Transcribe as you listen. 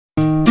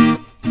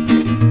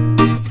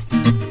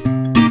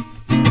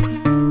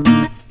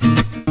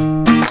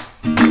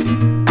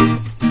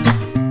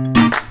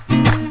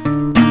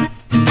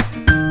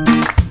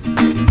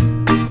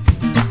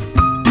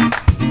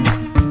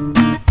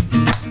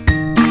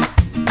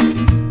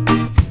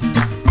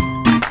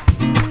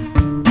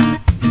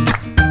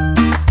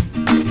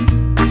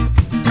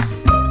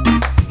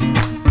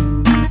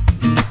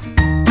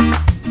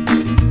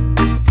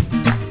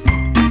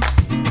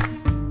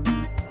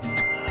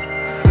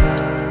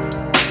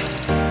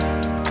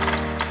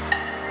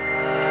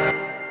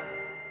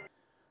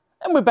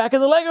we're back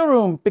in the Lego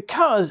room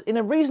because in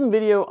a recent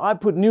video I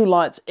put new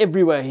lights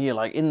everywhere here,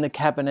 like in the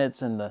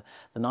cabinets and the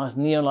nice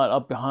neon light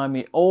up behind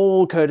me,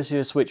 all courtesy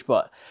of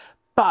SwitchBot.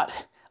 But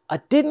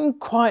I didn't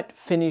quite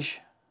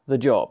finish the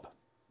job,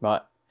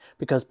 right?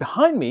 Because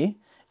behind me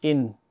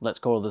in, let's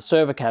call it the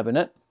server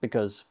cabinet,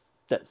 because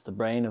that's the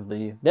brain of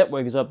the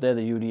network is up there,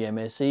 the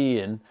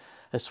UDMSE and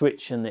a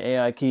switch and the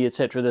AI key,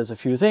 etc. There's a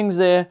few things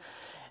there.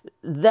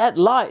 That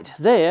light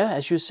there,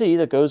 as you see,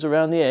 that goes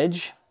around the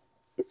edge,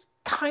 it's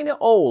kind of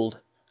old,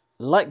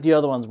 like the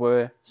other ones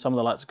were. Some of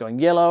the lights are going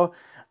yellow.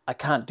 I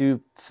can't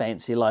do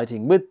fancy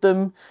lighting with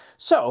them.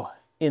 So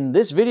in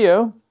this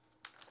video,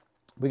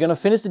 we're going to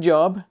finish the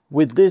job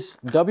with this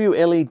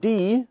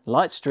WLED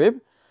light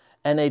strip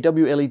and a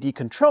WLED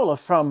controller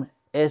from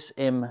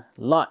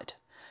SMLight.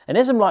 And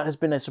SMLight has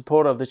been a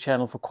supporter of the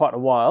channel for quite a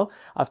while.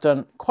 I've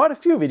done quite a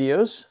few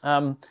videos.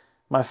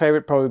 My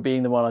favorite probably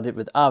being the one I did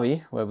with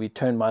Avi, where we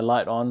turned my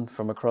light on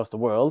from across the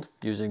world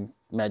using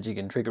magic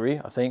and trickery,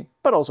 I think,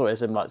 but also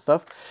SMLight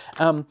stuff.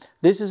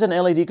 This is an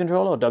LED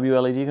controller, or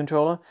WLED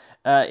controller.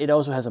 It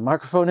also has a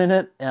microphone in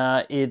it.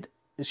 It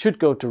should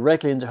go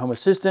directly into Home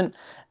Assistant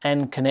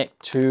and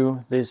connect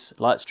to this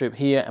light strip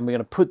here. And we're going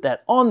to put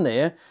that on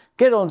there,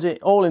 get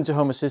all into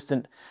Home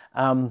Assistant,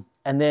 and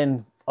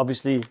then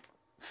obviously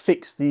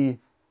fix the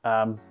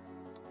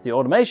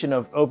automation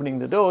of opening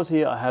the doors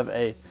here. I have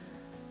a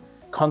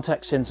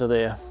contact sensor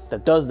there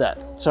that does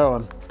that.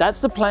 So that's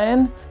the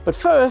plan. But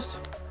first,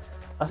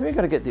 I think we've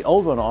got to get the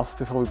old one off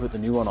before we put the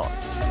new one on.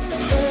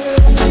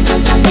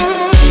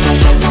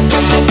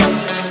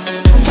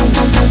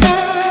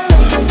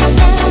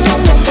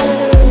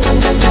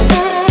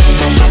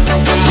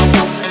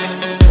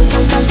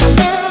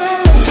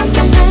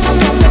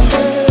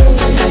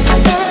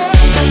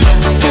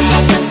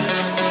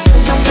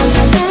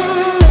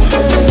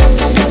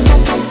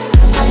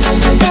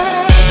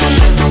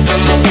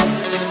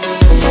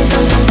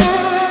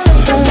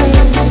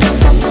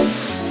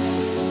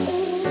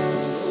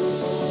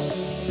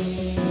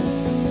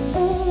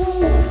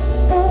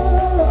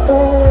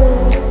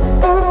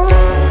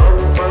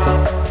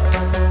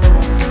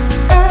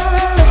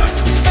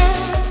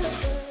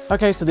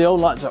 Okay, so the old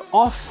lights are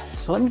off.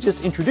 So let me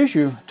just introduce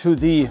you to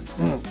the,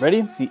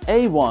 ready? The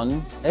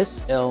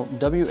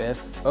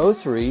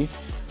A1-SLWF-03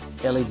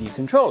 LED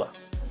controller.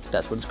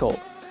 That's what it's called.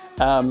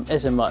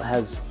 SMLight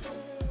has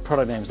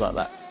product names like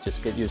that.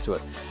 Just get used to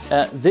it.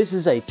 This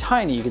is a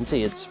tiny, you can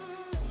see it's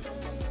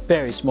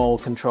very small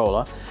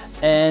controller,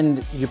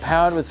 and you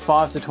power it with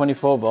 5 to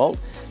 24 volt.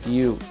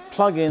 You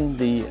plug in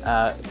the,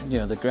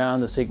 the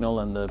ground, the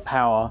signal, and the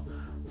power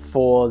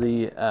for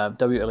the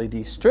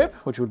WLED strip,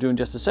 which we'll do in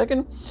just a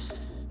second,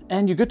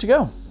 and you're good to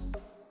go.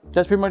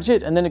 That's pretty much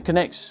it. And then it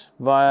connects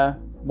via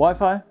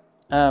Wi-Fi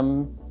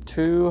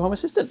to Home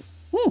Assistant.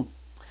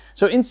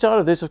 So inside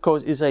of this, of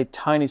course, is a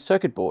tiny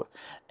circuit board.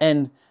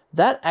 And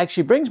that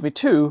actually brings me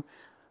to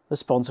the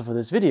sponsor for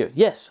this video.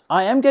 Yes,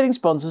 I am getting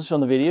sponsors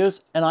from the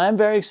videos, and I am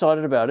very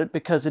excited about it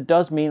because it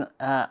does mean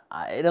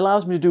it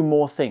allows me to do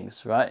more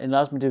things, right? It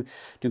allows me to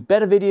do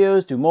better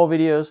videos, do more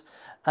videos.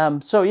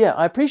 So yeah,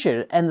 I appreciate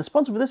it. And the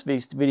sponsor for this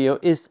video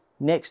is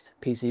Next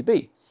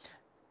PCB,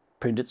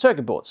 printed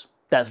circuit boards.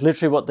 That's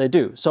literally what they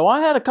do. So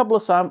I had a couple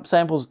of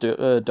samples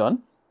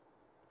done.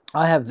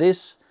 I have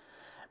this,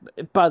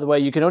 by the way,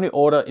 you can only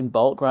order in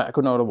bulk, right? I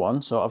couldn't order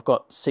one, so I've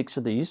got 6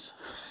 of these,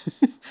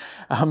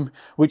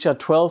 which are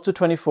 12 to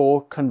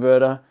 24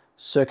 converter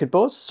circuit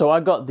boards. So I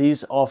got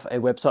these off a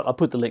website. I'll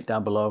put the link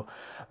down below,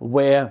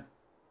 where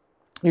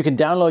you can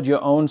download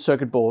your own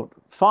circuit board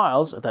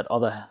files that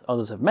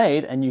others have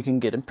made, and you can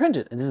get them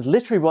printed. And this is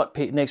literally what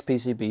Next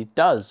PCB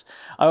does.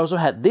 I also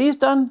had these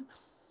done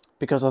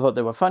because I thought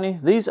they were funny.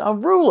 These are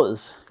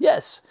rulers,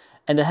 yes.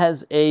 And it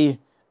has a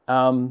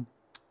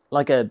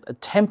like a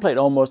template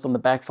almost on the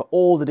back for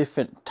all the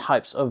different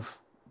types of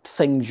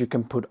things you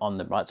can put on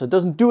them, right? So it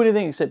doesn't do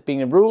anything except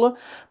being a ruler,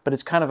 but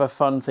it's kind of a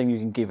fun thing you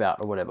can give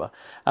out or whatever.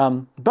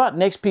 But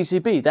Next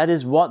PCB, that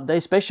is what they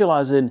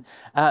specialize in.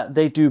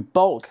 They do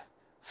bulk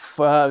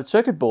for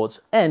circuit boards,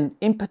 and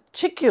in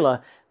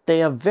particular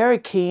they are very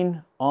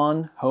keen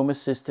on Home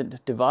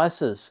Assistant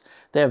devices.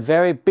 They are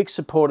very big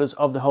supporters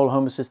of the whole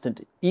Home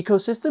Assistant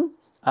ecosystem,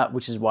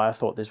 which is why I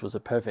thought this was a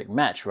perfect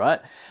match,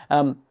 right?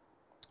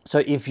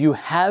 So if you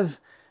have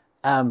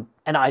an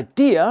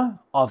idea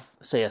of,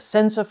 say, a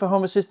sensor for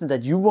Home Assistant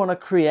that you want to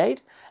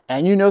create,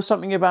 and you know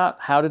something about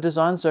how to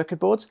design circuit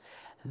boards,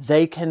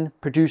 they can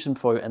produce them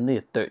for you, and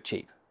they're dirt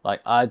cheap.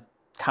 Like, I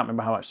can't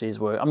remember how much these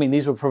were. I mean,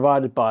 these were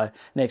provided by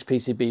Next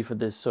PCB for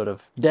this sort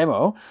of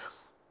demo,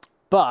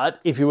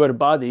 but if you were to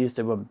buy these,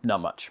 they were not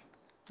much.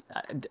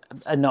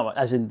 Not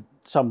as in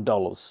some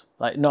dollars,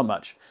 like not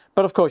much.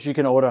 But of course, you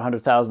can order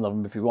 100,000 of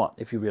them if you want,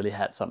 if you really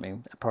had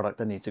something, a product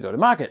that needs to go to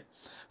market.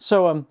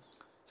 So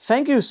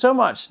thank you so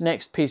much,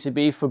 Next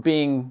PCB, for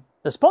being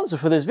a sponsor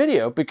for this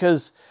video,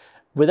 because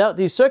without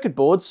these circuit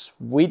boards,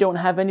 we don't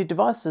have any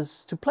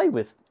devices to play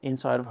with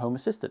inside of Home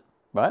Assistant,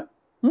 right?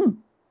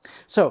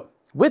 So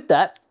with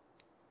that,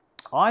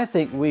 I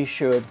think we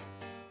should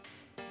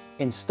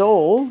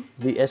install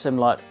the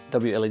SMLight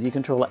WLED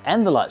controller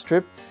and the light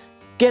strip,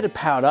 get it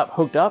powered up,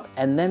 hooked up,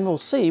 and then we'll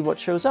see what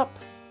shows up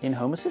in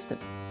Home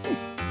Assistant.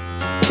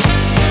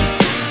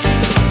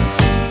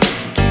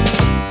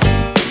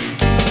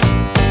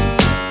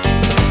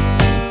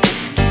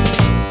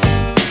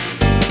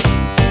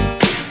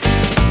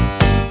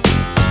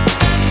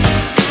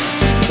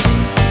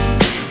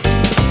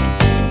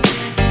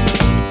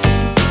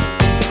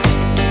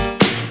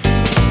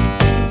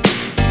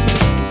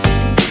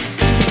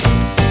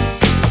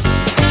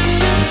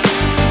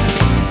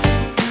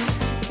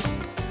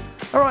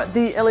 Alright,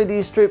 the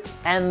LED strip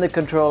and the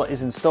controller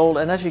is installed,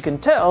 and as you can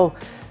tell,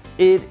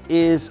 it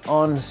is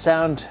on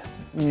sound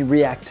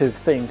reactive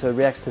thing, so it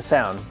reacts to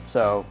sound.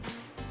 So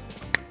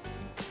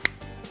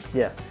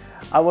yeah,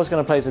 I was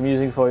going to play some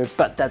music for you,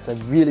 but that's a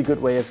really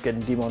good way of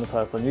getting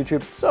demonetized on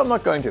YouTube, so I'm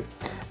not going to.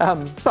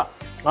 But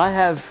I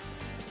have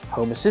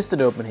Home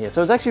Assistant open here,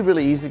 so it's actually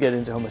really easy to get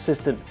into Home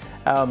Assistant.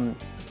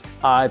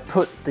 I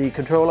put the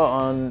controller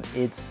on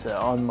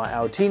on my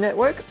IoT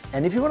network,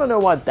 and if you want to know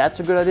why that's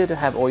a good idea to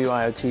have all your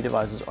IoT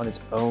devices on its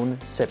own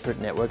separate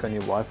network on your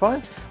Wi-Fi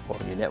or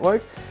on your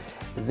network,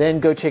 then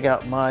go check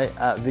out my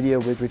video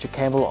with Richard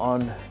Campbell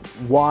on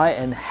why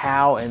and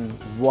how and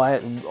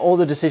why, all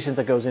the decisions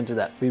that goes into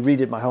that. We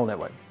redid my whole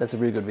network. That's a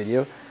really good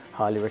video.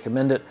 Highly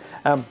recommend it.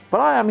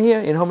 But I am here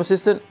in Home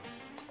Assistant.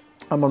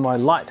 I'm on my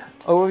light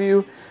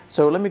overview.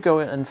 So let me go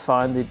in and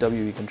find the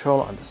WE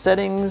controller under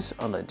settings,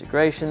 under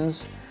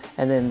integrations.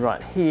 And then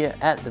right here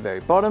at the very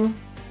bottom,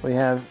 we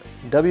have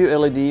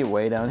WLED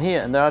way down here,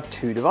 and there are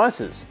two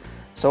devices.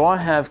 So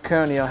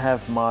currently I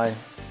have my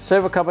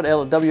server coupled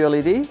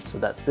WLED, so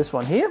that's this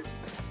one here.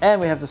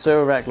 And we have the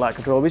server rack light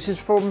controller, which is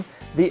from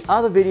the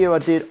other video I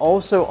did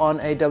also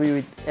on a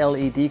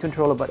WLED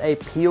controller, but a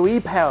PoE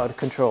powered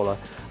controller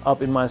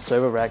up in my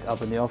server rack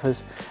up in the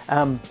office.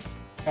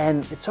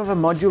 And it's sort of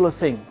a modular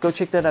thing. Go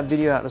check that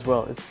video out as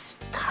well. It's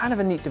kind of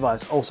a neat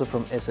device, also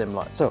from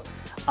SMLight. So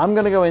I'm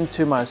going to go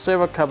into my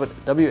server covered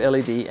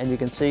WLED, and you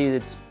can see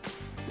it's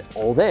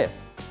all there.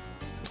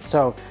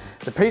 So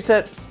the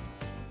preset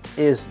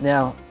is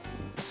now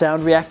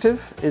sound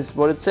reactive is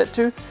what it's set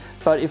to.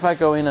 But if I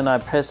go in and I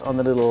press on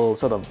the little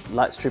sort of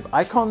light strip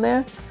icon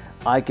there,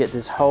 I get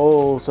this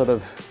whole sort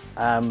of,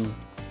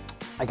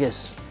 I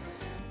guess,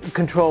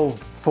 control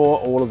for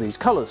all of these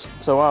colors.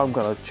 So I'm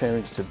going to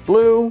change to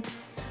blue,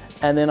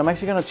 and then I'm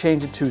actually going to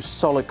change it to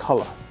solid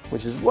color,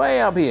 which is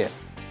way up here,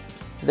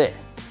 there.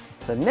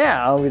 So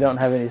now we don't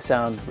have any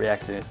sound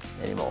reacting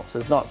anymore. So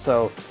it's not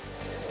so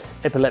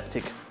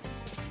epileptic.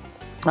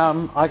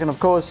 I can of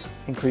course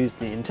increase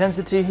the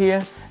intensity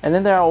here, and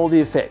then there are all the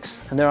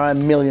effects, and there are a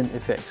million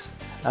effects.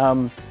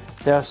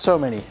 There are so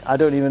many. I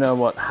don't even know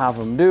what half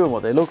of them do and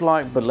what they look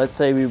like, but let's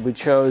say we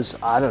chose,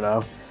 I don't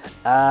know,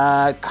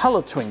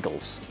 color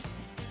twinkles.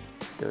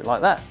 Do it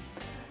like that.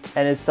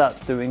 And it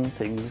starts doing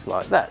things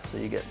like that. So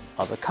you get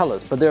other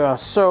colors, but there are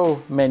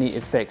so many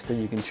effects that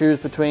you can choose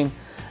between.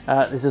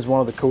 This is one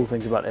of the cool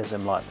things about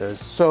SMLight. There's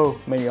so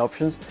many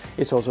options.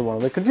 It's also one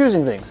of the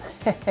confusing things.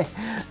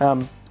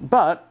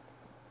 But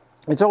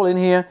it's all in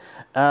here.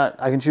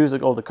 I can choose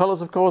all the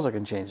colors, of course. I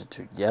can change it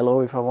to yellow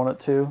if I want it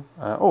to.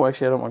 Oh,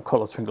 actually, I don't want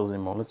color twinkles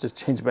anymore. Let's just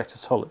change it back to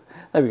solid.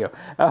 There we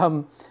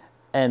go.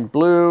 And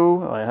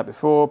blue, I had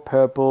before,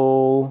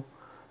 purple,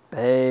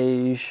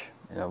 beige,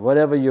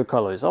 whatever your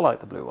color is. I like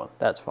the blue one.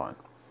 That's fine.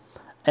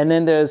 And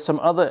then there's some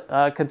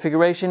other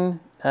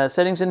configuration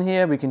settings in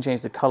here. We can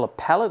change the color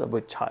palette of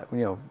which type,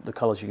 the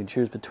colors you can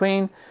choose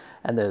between.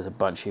 And there's a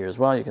bunch here as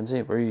well. You can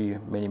see very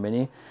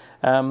many.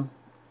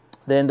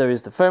 Then there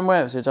is the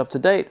firmware, so it's up to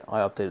date. I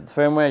updated the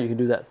firmware. You can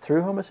do that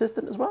through Home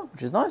Assistant as well,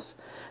 which is nice.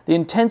 The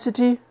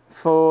intensity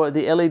for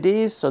the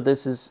LEDs. So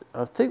this is,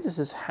 I think this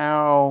is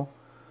how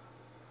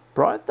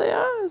bright they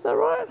are. Is that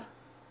right?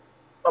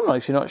 I'm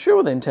actually not sure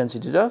what the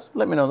intensity does.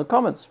 Let me know in the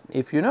comments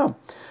if you know.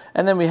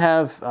 And then we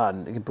have,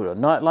 you can put a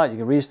night light, you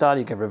can restart,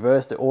 you can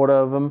reverse the order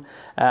of them,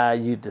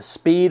 the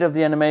speed of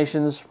the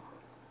animations,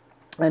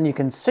 and you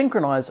can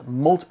synchronize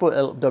multiple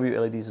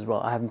WLEDs as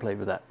well. I haven't played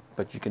with that,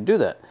 but you can do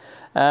that.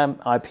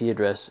 IP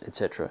address,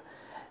 etc.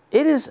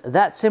 It is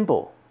that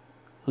simple.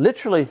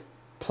 Literally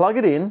plug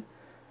it in,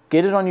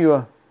 get it on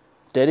your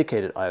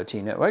dedicated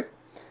IoT network,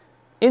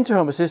 into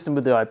Home Assistant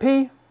with the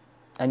IP,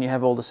 and you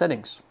have all the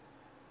settings.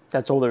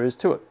 That's all there is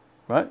to it,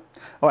 right?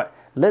 All right,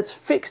 let's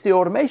fix the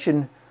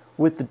automation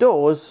with the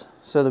doors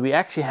so that we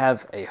actually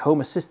have a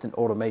Home Assistant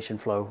automation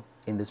flow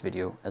in this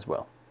video as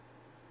well.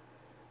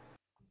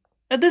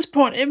 At this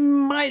point, it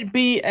might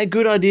be a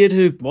good idea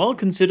to, well,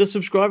 consider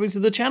subscribing to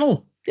the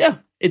channel. Yeah,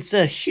 it's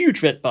a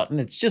huge red button.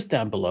 It's just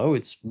down below.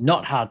 It's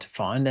not hard to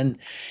find, and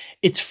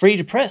it's free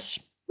to press.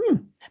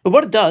 But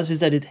what it does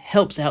is that it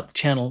helps out the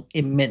channel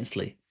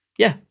immensely.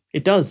 Yeah,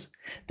 it does.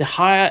 The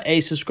higher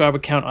a subscriber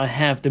count I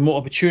have, the more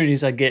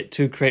opportunities I get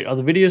to create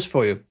other videos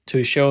for you,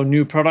 to show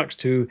new products,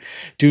 to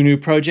do new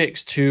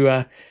projects,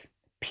 to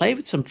play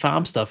with some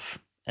farm stuff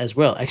as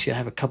well. Actually, I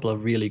have a couple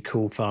of really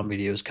cool farm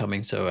videos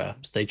coming, so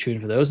stay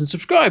tuned for those and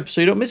subscribe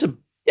so you don't miss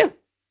them. Yeah.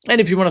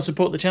 And if you want to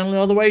support the channel in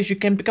other ways, you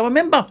can become a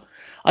member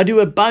I do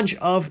a bunch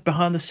of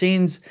behind the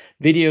scenes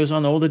videos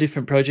on all the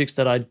different projects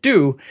that I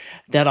do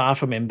that are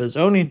for members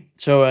only.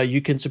 So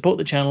you can support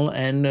the channel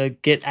and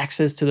get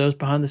access to those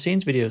behind the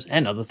scenes videos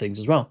and other things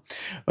as well.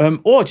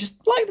 Or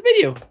just like the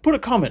video, put a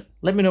comment,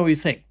 let me know what you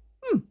think.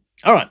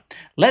 All right,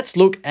 let's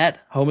look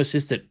at Home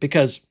Assistant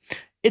because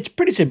it's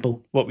pretty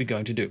simple what we're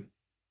going to do.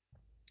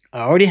 I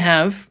already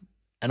have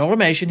an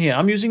automation here.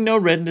 I'm using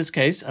Node-RED in this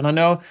case, and I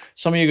know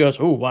some of you goes,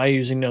 oh, why are you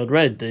using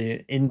Node-RED?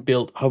 The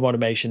inbuilt home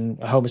automation,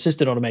 Home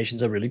Assistant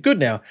automations are really good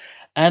now.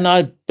 And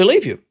I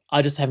believe you,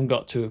 I just haven't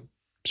got to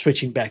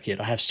switching back yet.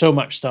 I have so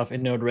much stuff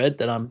in Node-RED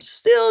that I'm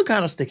still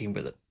kind of sticking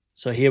with it.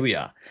 So here we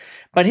are.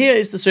 But here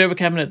is the server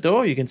cabinet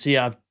door. You can see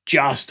I've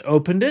just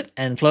opened it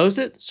and closed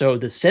it. So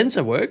the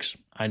sensor works.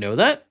 I know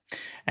that.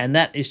 And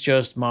that is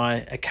just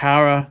my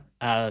Aqara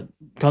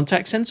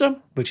contact sensor,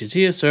 which is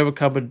here, server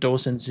cupboard door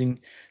sensor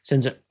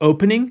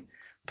opening.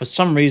 For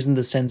some reason,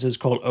 the sensor is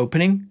called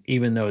opening,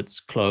 even though it's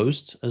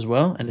closed as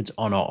well, and it's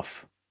on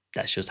off.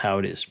 That's just how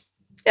it is.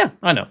 Yeah,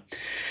 I know.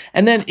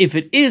 And then if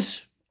it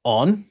is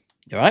on,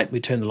 all right, we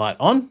turn the light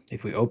on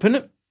if we open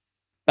it,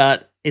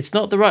 but it's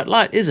not the right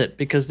light, is it?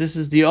 Because this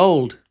is the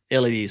old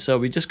LED. So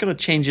we're just going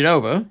to change it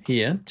over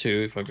here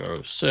to, if I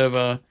go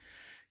server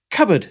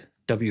cupboard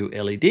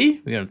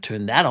WLED, we're going to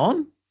turn that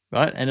on,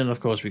 right? And then of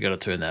course we got to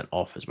turn that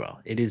off as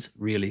well. It is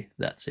really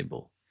that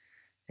simple.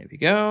 There we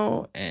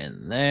go,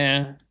 and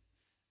there.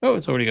 Oh,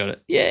 it's already got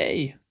it.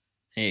 Yay!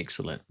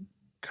 Excellent.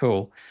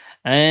 Cool.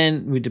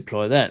 And we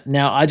deploy that.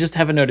 Now I just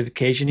have a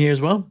notification here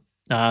as well,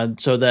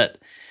 so that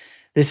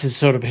this is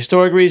sort of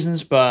historic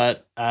reasons,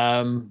 but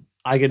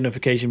I get a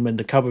notification when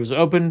the cupboard was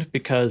opened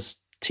because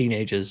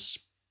teenagers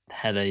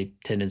had a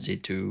tendency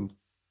to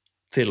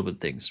fiddle with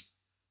things.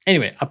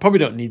 Anyway, I probably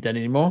don't need that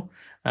anymore,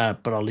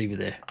 but I'll leave it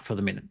there for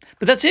the minute.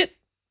 But that's it.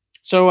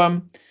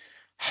 So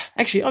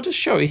actually, I'll just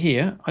show you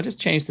here. I just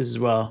changed this as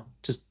well,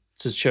 just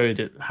to show you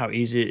that how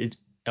easy it,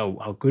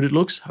 how good it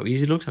looks, how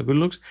easy it looks, how good it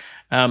looks.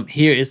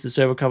 Here is the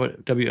server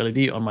cupboard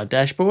WLED on my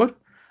dashboard,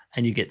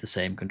 and you get the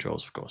same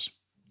controls, of course,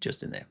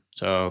 just in there.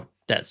 So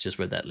that's just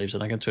where that lives,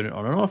 and I can turn it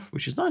on and off,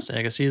 which is nice. And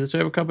I can see the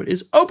server cupboard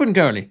is open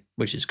currently,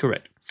 which is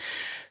correct.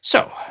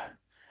 So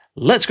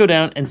let's go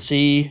down and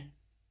see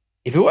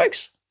if it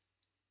works.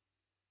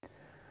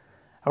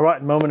 All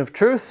right, moment of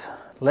truth.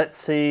 Let's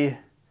see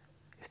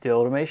if the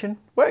automation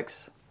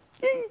works.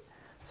 Yay.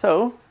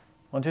 So,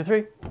 1, 2,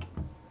 3.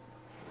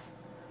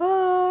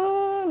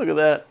 Ah, look at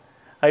that.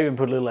 I even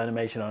put a little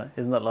animation on it.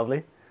 Isn't that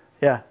lovely?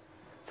 Yeah.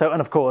 So, and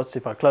of course,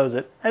 if I close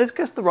it, and it's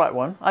just the right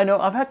one. I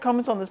know I've had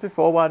comments on this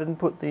before why I didn't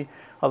put the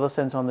other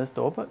sensor on this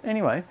door, but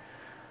anyway,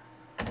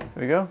 here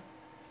we go.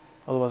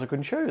 Otherwise I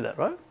couldn't show you that,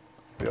 right?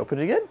 We open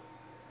it again.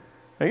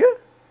 There you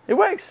go. It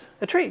works.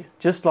 A treat.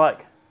 Just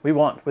like we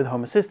want with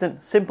Home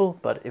Assistant. Simple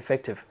but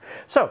effective.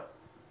 So,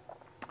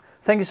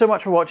 thank you so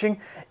much for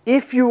watching.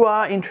 If you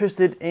are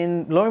interested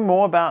in learning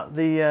more about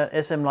the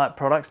SMLight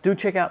products, do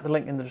check out the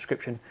link in the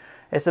description.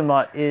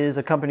 SMLight is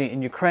a company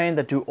in Ukraine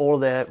that do all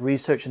their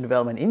research and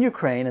development in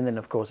Ukraine, and then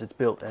of course it's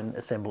built and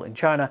assembled in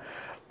China.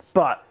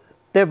 But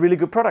they're really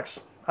good products.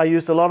 I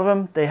used a lot of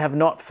them. They have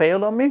not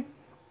failed on me.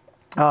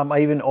 I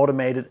even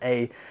automated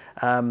a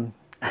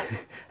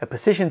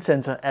position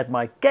sensor at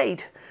my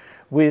gate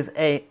with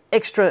a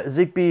extra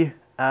Zigbee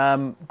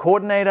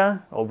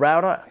coordinator, or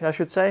router, I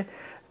should say,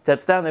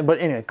 that's down there. But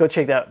anyway, go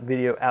check that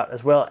video out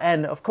as well.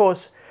 And of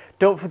course,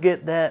 don't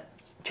forget that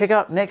check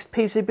out Next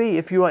PCB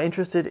if you are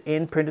interested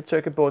in printed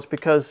circuit boards,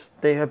 because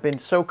they have been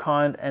so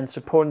kind and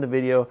supporting the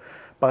video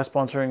by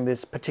sponsoring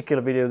this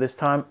particular video this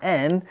time.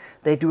 And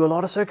they do a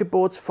lot of circuit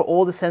boards for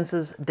all the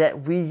sensors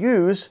that we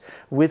use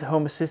with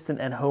Home Assistant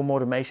and home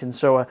automation.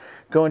 So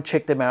go and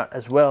check them out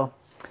as well.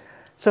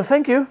 So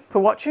thank you for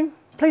watching.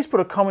 Please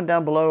put a comment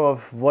down below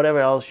of whatever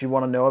else you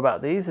want to know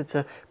about these. It's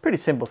a pretty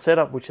simple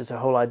setup, which is the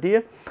whole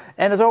idea.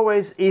 And as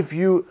always, if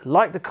you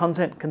like the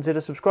content,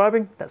 consider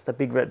subscribing. That's the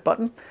big red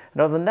button.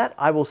 And other than that,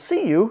 I will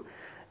see you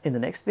in the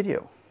next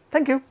video.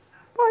 Thank you.